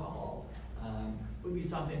regulates alcohol would be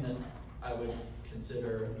something that I would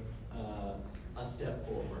consider a step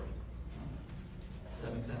forward. Does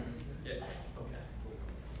that make sense? Yeah. Okay.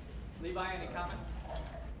 Levi, any comment?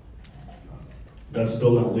 That's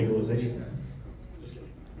still not legalization. Just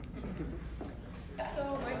kidding.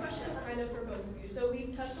 So my question is kind of for both of you. So we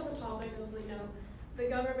touched on the topic of, the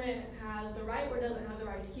government has the right or doesn't have the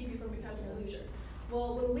right to keep you from becoming a loser.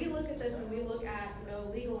 Well, when we look at this and we look at,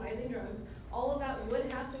 legalizing drugs, all of that would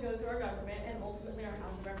have to go through our government and ultimately our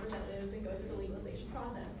House of Representatives and go through the legalization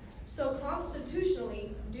process. So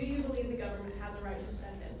constitutionally, do you believe the government has a right to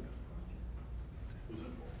step in?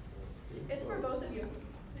 It's for both of you.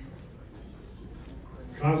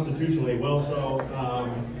 Constitutionally, well, so,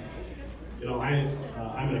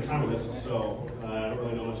 I'm an economist, so I don't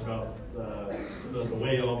really know much about the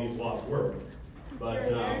way all these laws work. But,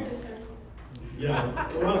 You're an American, sir. yeah,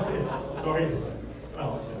 well, yeah, sorry.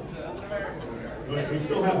 Well, but we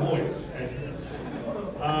still have lawyers.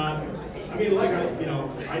 I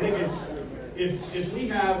think it's, if we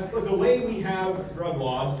have, look, the way we have drug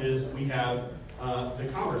laws is we have the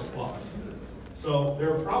Commerce Clause. So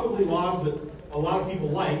there are probably laws that a lot of people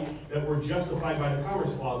like that were justified by the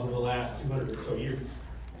Commerce Clause over the last 200 or so years.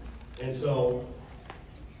 And so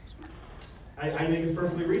I think it's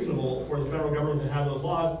perfectly reasonable for the federal government to have those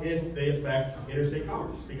laws if they affect interstate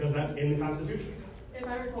commerce, because that's in the Constitution. If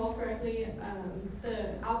I recall correctly,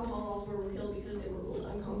 the alcohol laws were repealed because they were ruled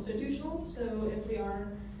unconstitutional. So if we are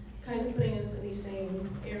kind of putting us in the same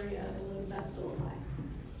area, then would that still apply?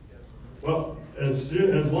 Well, as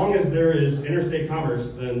long as there is interstate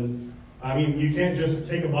commerce, then, you can't just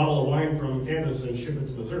take a bottle of wine from Kansas and ship it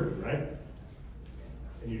to Missouri, right?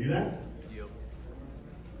 Can you do that? Yep.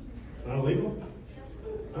 It's not illegal?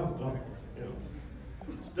 Oh,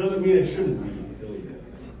 doesn't mean it shouldn't be illegal.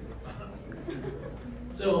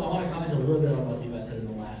 So I want to comment a little bit on what Levi said in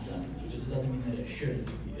the last sentence, which is it doesn't mean that it shouldn't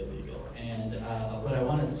be illegal. And what I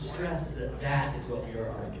want to stress is that that is what we are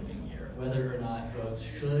arguing here, whether or not drugs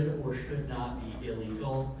should or should not be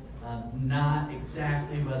illegal, not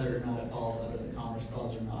exactly whether or not it falls under the Commerce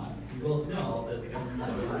Clause or not. We both know that the government is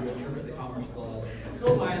going to interpret the Commerce Clause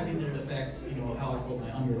so violently that it affects, how I fold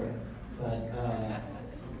my underwear. But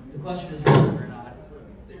the question is whether or not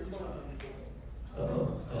the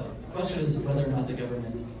question is whether or not the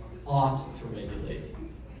government ought to regulate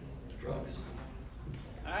drugs.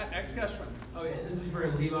 All right, next question. Okay, this is for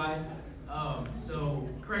Levi. So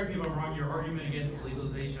correct me if I'm wrong, your argument against the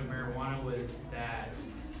legalization of marijuana was that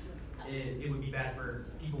it would be bad for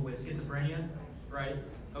people with schizophrenia, right?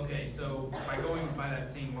 Okay, so by going by that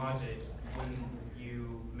same logic, wouldn't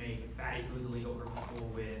you make fatty foods illegal for people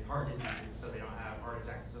with heart diseases so they don't have heart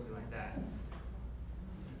attacks or something like that?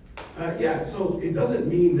 Yeah, so it doesn't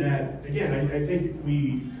mean that, again, I think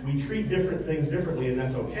we treat different things differently, and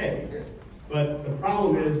that's okay. But the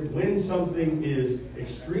problem is when something is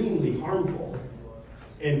extremely harmful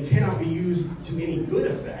and cannot be used to any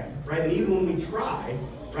good effect, right? And even when we try,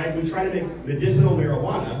 right, we try to make medicinal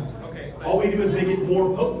marijuana, all we do is make it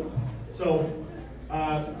more potent. So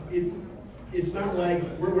it's not like,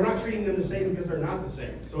 we're not treating them the same because they're not the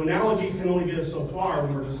same. So analogies can only get us so far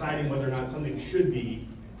when we're deciding whether or not something should be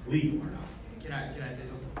legal or not. Can I say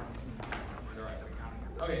something?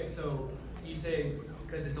 Okay, so you say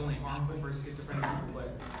because it's only harmful for schizophrenic people,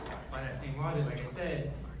 but by that same logic, like I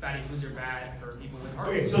said, fatty foods are bad for people with heart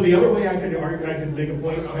disease. Okay, so the other way I could make a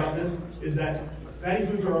point about this is that fatty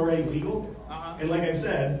foods are already legal, and like I've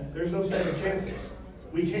said, there's no second chances.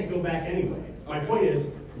 We can't go back anyway. My point is,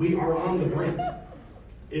 we are on the brink.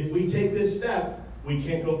 If we take this step, we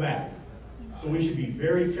can't go back. So we should be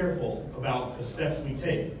very careful about the steps we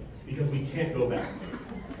take, because we can't go back.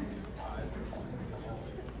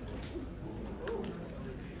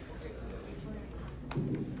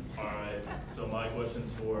 Alright, so my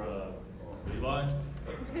question's for Levi.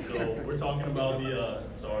 So we're talking about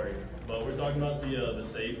we're talking about the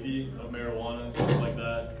safety of marijuana and stuff like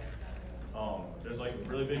that. There's like a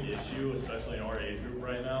really big issue, especially in our age group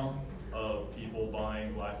right now, of people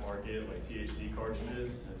buying black market like THC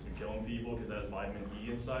cartridges, and it's been killing people because it has vitamin E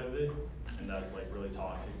inside of it, and that's like really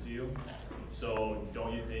toxic to you. So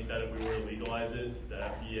don't you think that if we were to legalize it, the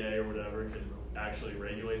FDA or whatever could actually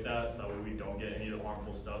regulate that, so that way we don't get any of the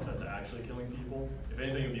harmful stuff that's actually killing people? If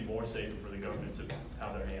anything, it would be more safer for the government to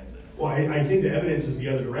have their hands in it. Well, I think the evidence is the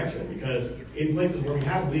other direction, because in places where we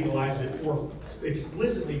have legalized it for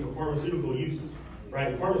explicitly for pharmaceutical uses,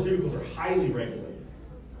 right? Pharmaceuticals are highly regulated.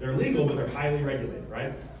 They're legal, but they're highly regulated,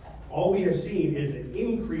 right? All we have seen is an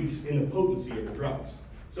increase in the potency of the drugs.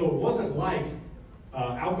 So it wasn't like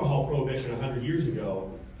alcohol prohibition 100 years ago,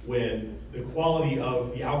 when the quality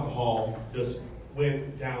of the alcohol just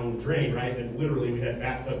went down the drain, right? And literally we had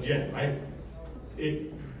bathtub gin, right?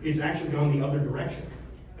 It's actually gone the other direction.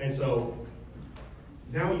 And so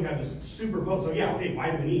now you have this super potent, so yeah, okay,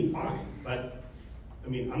 vitamin E, fine. But I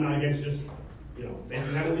mean, I'm not against just,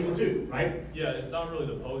 making that illegal too, right? Yeah, it's not really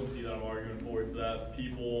the potency that I'm arguing for. It's that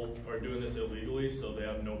people are doing this illegally, so they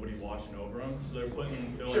have nobody watching over them. So they're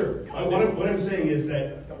Sure. What I'm saying is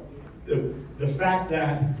that the fact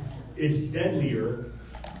that it's deadlier,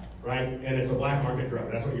 right, and it's a black market drug,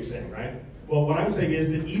 that's what you're saying, right? Well, what I'm saying is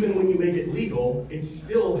that even when you make it legal, it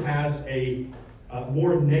still has a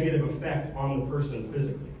more negative effect on the person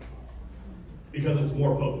physically, because it's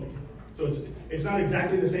more potent. So it's not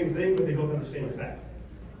exactly the same thing, but they both have the same effect.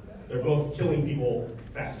 They're both killing people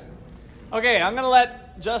faster. Okay, I'm going to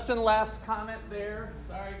let Justin last comment there.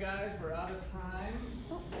 Sorry, guys, we're out of time.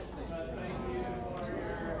 But thank you for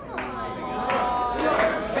your...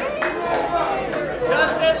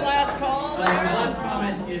 Justin, last call. My last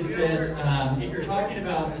comment is that if you're talking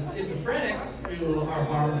about the schizophrenics who are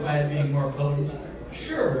harmed by it being more potent,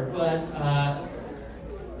 sure, but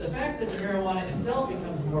the fact that the marijuana itself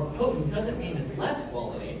becomes more potent doesn't mean it's less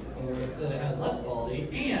quality, or that it has less quality,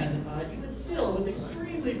 and you would still, with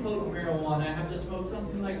extremely potent marijuana, have to smoke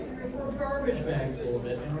something like 3 or 4 garbage bags full of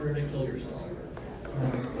it in order to kill yourself,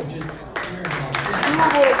 which is very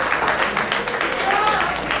possible.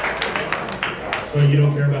 So you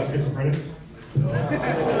don't care about schizophrenics?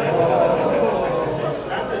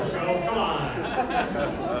 That's a show, come on.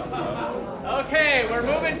 Okay, we're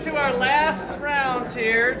moving to our last rounds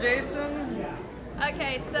here. Jason?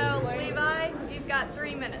 Okay, so Levi, you've got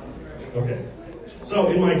 3 minutes. Okay. So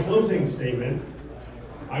in my closing statement,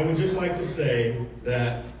 I would just like to say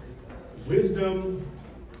that wisdom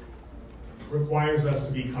requires us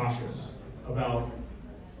to be cautious about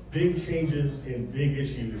big changes in big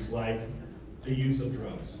issues like the use of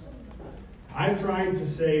drugs. I've tried to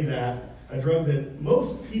say that a drug that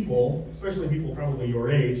most people, especially people probably your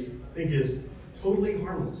age, think is totally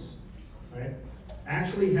harmless, right,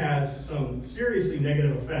 actually has some seriously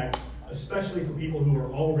negative effects, especially for people who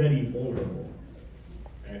are already vulnerable.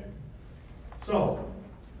 Okay? So,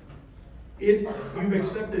 if you've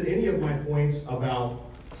accepted any of my points about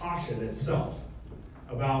caution itself,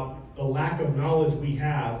 about the lack of knowledge we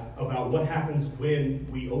have about what happens when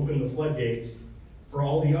we open the floodgates for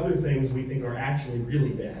all the other things we think are actually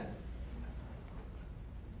really bad,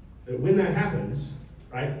 that when that happens,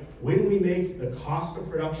 right? When we make the cost of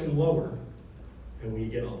production lower, and we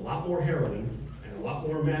get a lot more heroin and a lot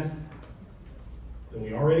more meth than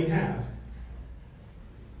we already have,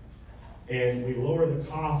 and we lower the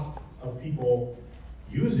cost of people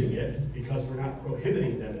using it because we're not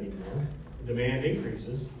prohibiting them anymore, the demand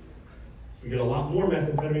increases. We get a lot more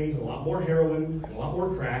methamphetamines, a lot more heroin, and a lot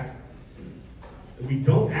more crack, and we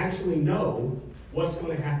don't actually know what's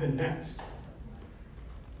going to happen next.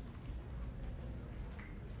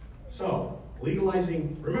 So,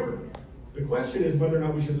 legalizing, remember, the question is whether or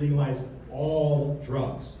not we should legalize all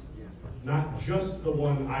drugs, not just the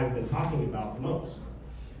one I've been talking about the most.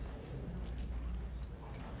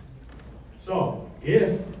 So,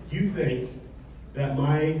 if you think that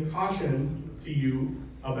my caution to you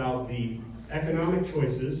about the economic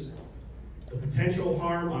choices, the potential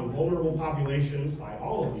harm on vulnerable populations by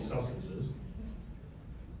all of these substances,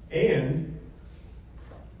 and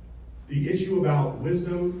the issue about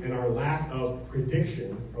wisdom and our lack of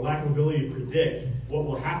prediction, our lack of ability to predict what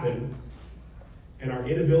will happen, and our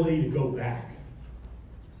inability to go back.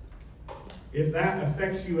 If that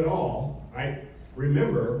affects you at all, right,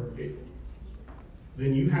 remember,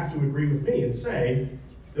 then you have to agree with me and say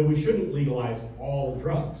that we shouldn't legalize all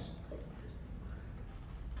drugs.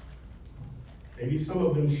 Maybe some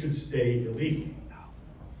of them should stay illegal.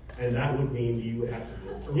 And that would mean you would have to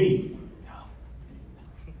vote for me.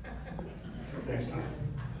 Next time.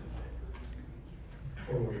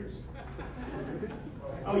 4 more years.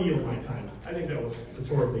 I'll yield my time. I think that was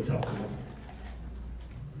rhetorically tough enough.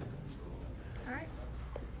 All right.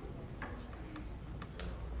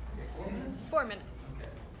 4 minutes.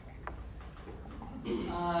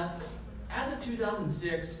 As of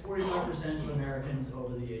 2006, 45% of Americans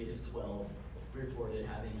over the age of 12 reported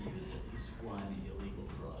having used at least one illegal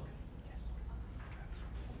drug.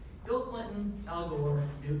 Bill Clinton, Al Gore,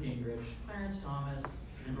 Newt Gingrich, Clarence Thomas,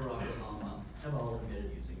 and Barack Obama have all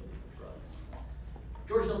admitted using illegal drugs.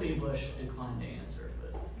 George W. Bush declined to answer,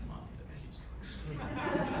 but come on, he's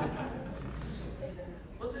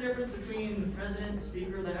What's the difference between President,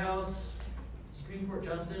 Speaker of the House, Supreme Court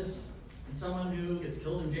Justice, and someone who gets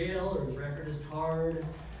killed in jail or his record is tarred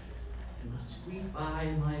and must squeak by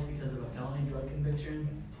in life because of a felony drug conviction?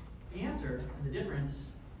 The answer, and the difference,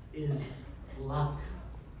 is luck.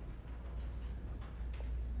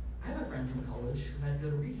 I have a friend from college who had to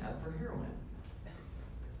go to rehab for heroin.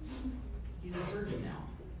 He's a surgeon now.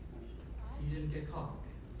 He didn't get caught.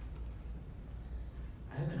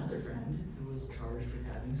 I have another friend who was charged with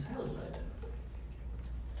having psilocybin.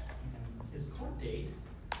 His court date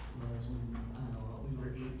was when we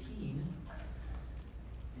were 18,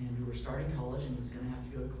 and we were starting college, and he was going to have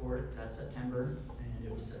to go to court that September, and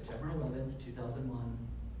it was September 11th, 2001,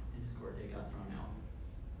 and his court date got thrown out.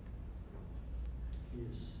 He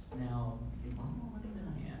is now a lot more money than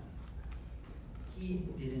I am. He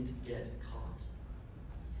didn't get caught.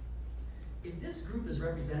 If this group is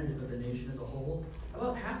representative of the nation as a whole,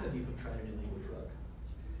 about half of you have tried an illegal drug.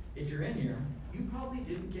 If you're in here, you probably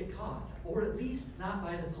didn't get caught, or at least not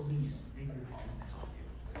by the police. Maybe your parents caught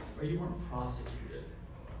you, or you weren't prosecuted.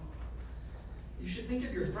 You should think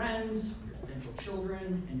of your friends, your potential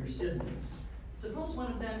children, and your siblings. Suppose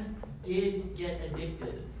one of them did get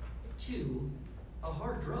addicted to a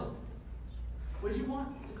hard drug. Would you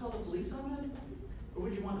want to call the police on them, or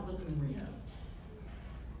would you want to put them in rehab?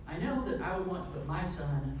 I know that I would want to put my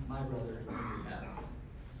son, my brother, in rehab.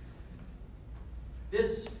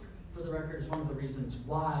 This, for the record, is one of the reasons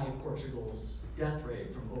why Portugal's death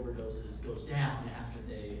rate from overdoses goes down after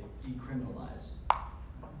they decriminalized.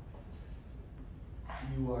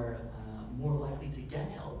 You are more likely to get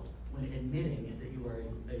help when admitting that you are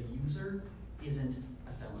a user isn't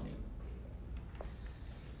a felony.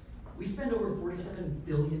 We spend over $47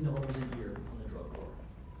 billion a year on the drug war.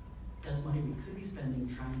 That's money we could be spending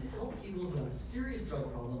trying to help people who have serious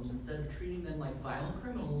drug problems instead of treating them like violent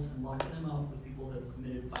criminals and locking them up with people that have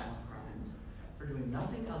committed violent crimes for doing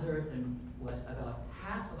nothing other than what about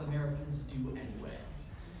half of Americans do anyway,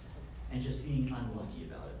 and just being unlucky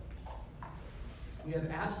about it. We have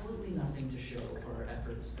absolutely nothing to show for our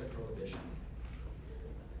efforts at prohibition.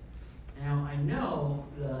 Now, I know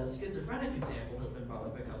the schizophrenic example has been brought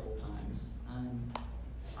up a couple of times.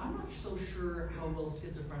 I'm not so sure how well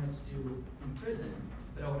schizophrenics do in prison,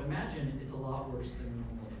 but I would imagine it's a lot worse than a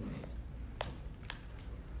normal inmate.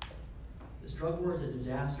 This drug war is a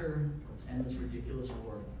disaster. Let's end this ridiculous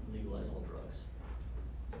war and legalize all drugs.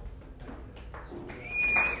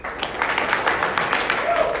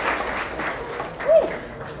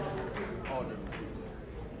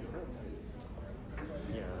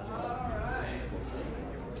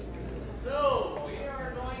 So, we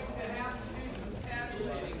are going to have to do some tabulation.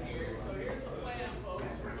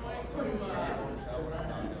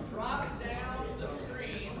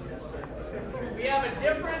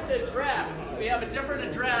 different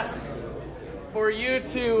address for you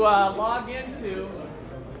to log into,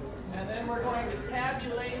 and then we're going to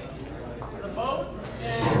tabulate the votes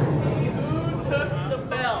and see who took the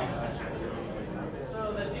belt.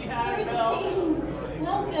 So the jihad belt. Kings,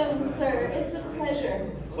 welcome, sir. It's a pleasure.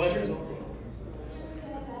 Pleasure's all.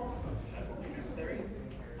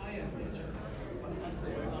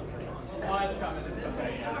 Oh, it's coming. It's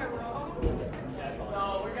coming.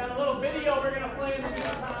 So we got a little video we're going to play in the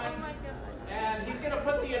meantime. And he's going to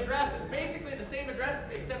put the address, it's basically the same address,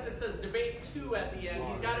 except it says debate 2 at the end.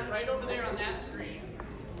 He's got it right over there on that screen.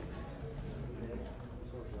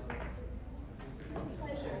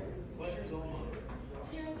 Pleasure. Pleasure's all mine.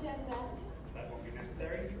 Your agenda. That won't be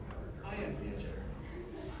necessary. I am the agenda.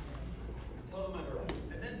 Tell them I'm right.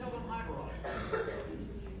 And then tell them I'm right.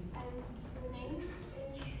 And your name is?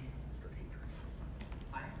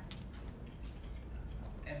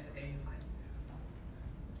 F.A.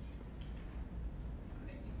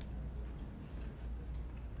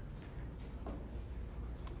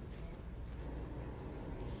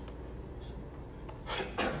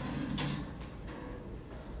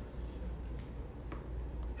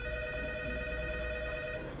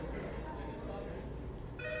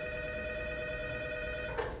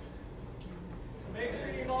 Make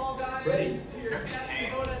sure you've all got it to your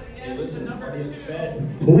casting vote at the end. Listen, number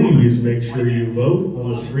 2. Please make sure you vote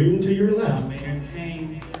on the screen to your left. Mayor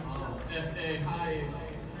Keynes. F.A. Hayek.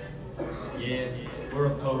 Yeah, we're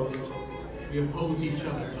opposed. We oppose each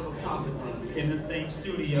other philosophically. In the same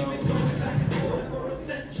studio. We've been going back and forth for a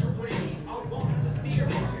century. I want to steer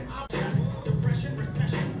markets. Depression,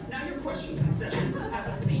 recession. Now your question's in session. Have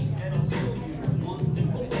a seat and I'll show you one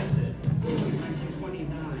simple lesson.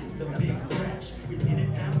 1929, the big crash. We did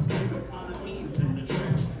it bounce back economies in the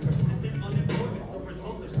trash. Persistent unemployment, the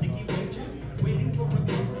result of sticky wages. Waiting for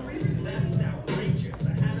recovery, that's outrageous.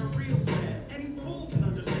 I had a real plan, any fool can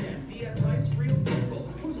understand. The advice real simple,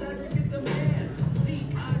 who's aggregate demand?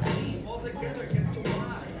 C-I-G, all together gets to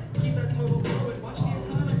Y. Keep that total low and watch the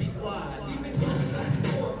economy fly. We've been going back and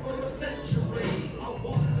forth for a century. I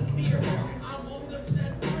want to steer markets. I want them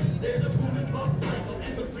set free. There's a boom and bust cycle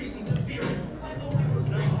and the freezing interference.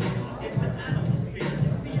 It's the animal spirit.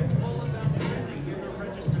 You see, it's all about spending. You're the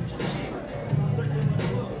registered cha-ching. Circular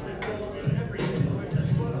flow, the goal is everything. Where the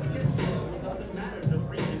flows get flow, it doesn't matter the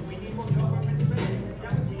reason. We need more government spending. Now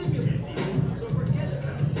it's stimulus season, so forget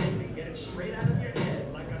about saving. Get it straight out of your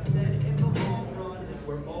head. Like I said, in the long run,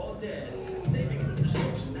 we're all dead. Savings is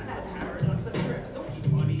destruction, that's the paradox of thrift. Don't keep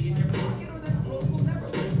money in your pocket or that growth will never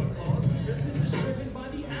live. Because business is driven by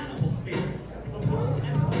the animal spirits. The bull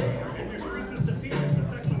and the bear, and there's reasons to fear its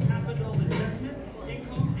effects on capital investment,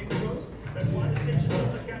 income, and growth. That's why the state should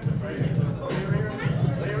look at the stimulus.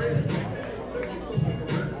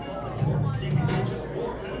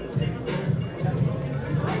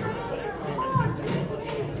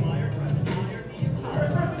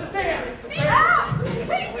 First person to stand.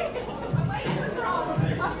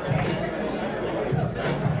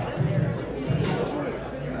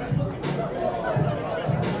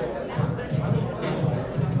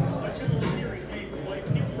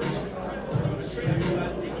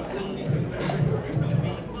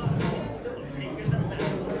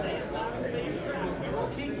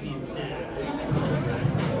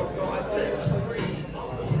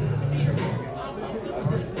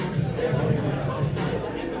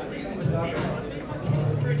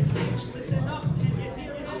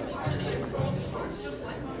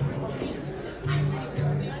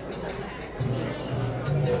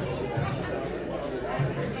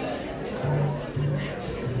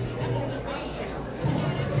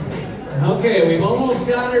 Okay, we've almost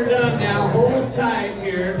got her done now. Hold tight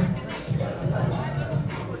here.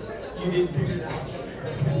 You didn't figure it out.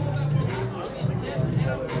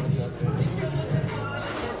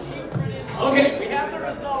 Okay, we have the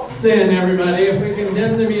results in, everybody, if we can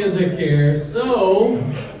dim the music here. So,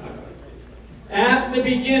 at the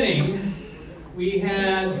beginning, we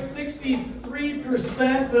had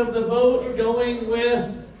 63% of the vote going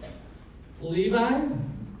with Levi,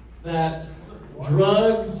 that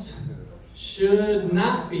drugs should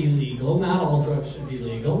not be legal. Not all drugs should be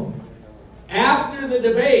legal. After the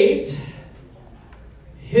debate,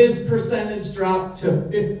 his percentage dropped to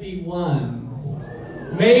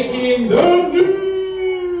 51, making the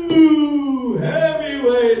new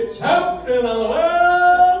heavyweight champion of the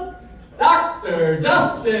world, Dr.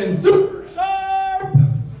 Justin Super Sharp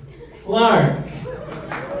Clarke.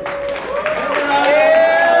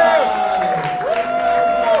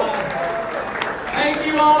 Thank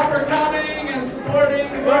you all for coming and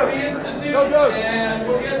supporting the Gwartney Institute, and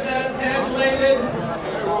we'll get that tabulated.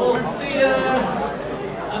 We'll see you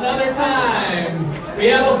another time.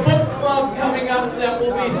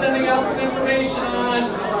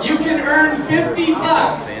 earn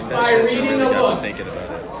 $50 by reading a book.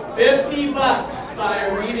 50 bucks by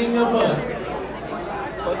reading a book.